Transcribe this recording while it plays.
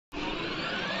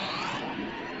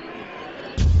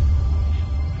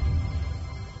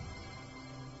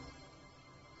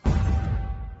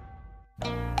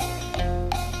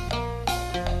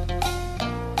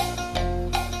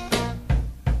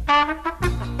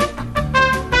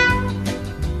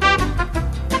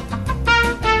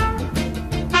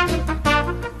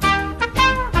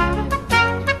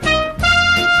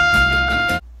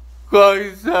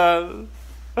Quacky-san.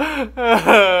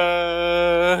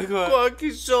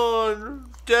 Quacky-san.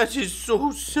 That is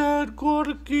so sad,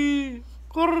 Quacky.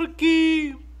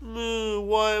 Quacky.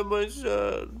 Why am I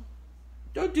sad?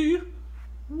 Daddy,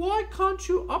 why can't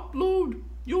you upload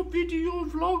your video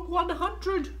vlog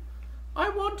 100? I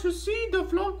want to see the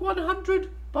vlog 100,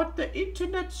 but the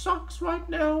internet sucks right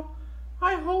now.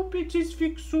 I hope it is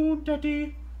fixed soon,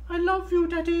 Daddy. I love you,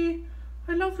 Daddy.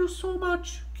 I love you so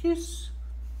much. Kiss.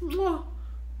 Mwah.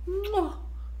 Mwah.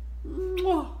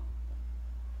 Mwah.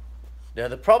 Now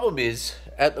the problem is,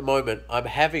 at the moment, I'm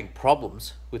having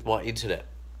problems with my internet.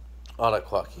 Aren't I,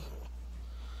 Quacky?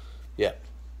 Yeah.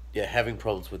 Yeah, having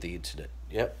problems with the internet.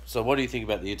 Yep. So what do you think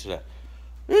about the internet?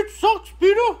 It sucks,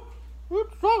 Peter. It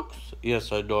sucks.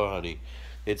 Yes, I know, honey.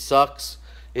 It sucks.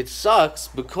 It sucks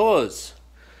because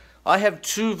I have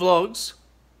 2 vlogs.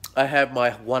 I have my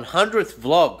 100th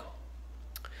vlog.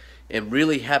 I'm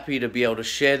really happy to be able to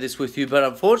share this with you, but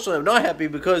unfortunately I'm not happy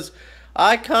because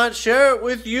I can't share it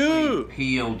with you.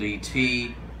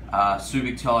 PLDT,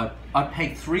 Subictel. I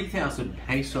pay 3,000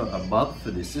 peso a month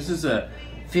for this. This is a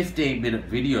 15-minute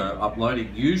video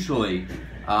uploading. Usually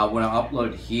when I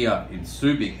upload here in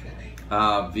Subic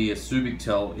via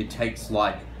Subictel, it takes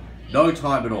like no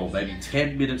time at all, maybe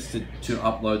 10 minutes to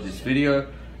upload this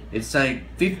video. It's saying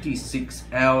 56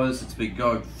 hours. It's been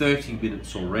going 30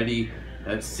 minutes already.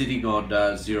 And it's sitting on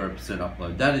 0%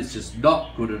 upload. That is just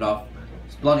not good enough.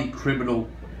 It's bloody criminal.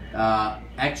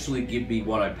 Actually give me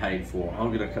what I paid for. I'm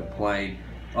going to complain.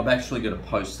 I'm actually going to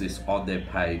post this on their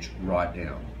page right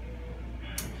now.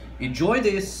 Enjoy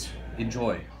this.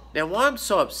 Enjoy. Now why I'm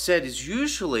so upset is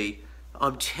usually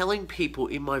I'm telling people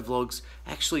in my vlogs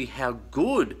actually how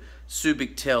good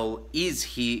Subictel is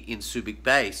here in Subic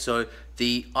Bay. So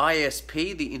the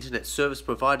ISP, the internet service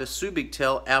provider,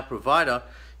 Subictel, our provider,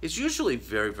 is usually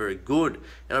very, very good.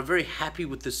 And I'm very happy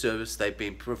with the service they've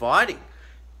been providing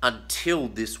until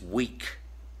this week.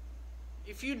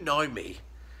 If you know me,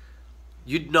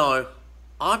 you'd know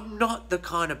I'm not the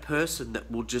kind of person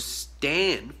that will just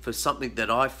stand for something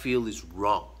that I feel is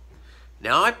wrong.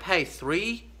 Now I pay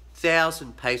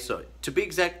 3,000 peso, to be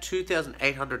exact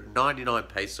 2,899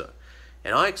 peso,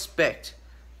 and I expect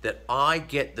that I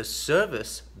get the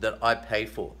service that I pay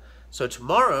for. So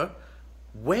tomorrow,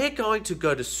 we're going to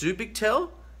go to Subictel,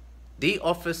 the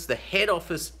office, the head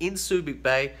office in Subic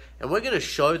Bay, and we're going to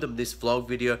show them this vlog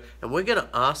video, and we're going to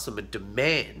ask them and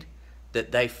demand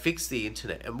that they fix the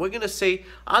internet. And we're going to see,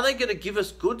 are they going to give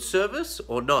us good service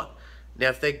or not? Now,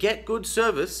 if they get good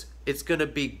service, it's going to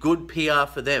be good PR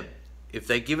for them. If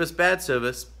they give us bad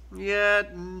service, yeah,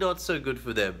 not so good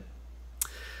for them.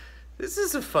 This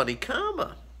is a funny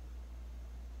karma.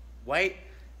 Wait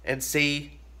and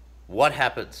see what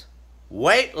happens.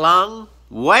 Wait long,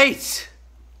 wait.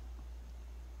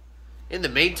 In the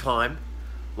meantime,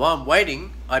 while I'm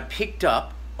waiting, I picked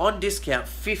up on discount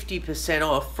 50%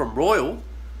 off from Royal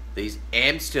these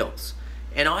Amstels.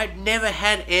 And I'd never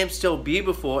had Amstel beer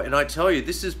before, and I tell you,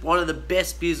 this is one of the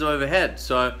best beers I've ever had.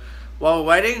 So while we're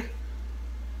waiting,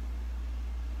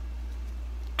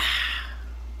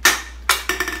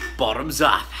 bottoms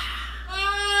up.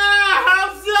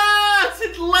 How's that?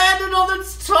 It landed on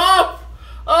its top.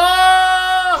 Oh!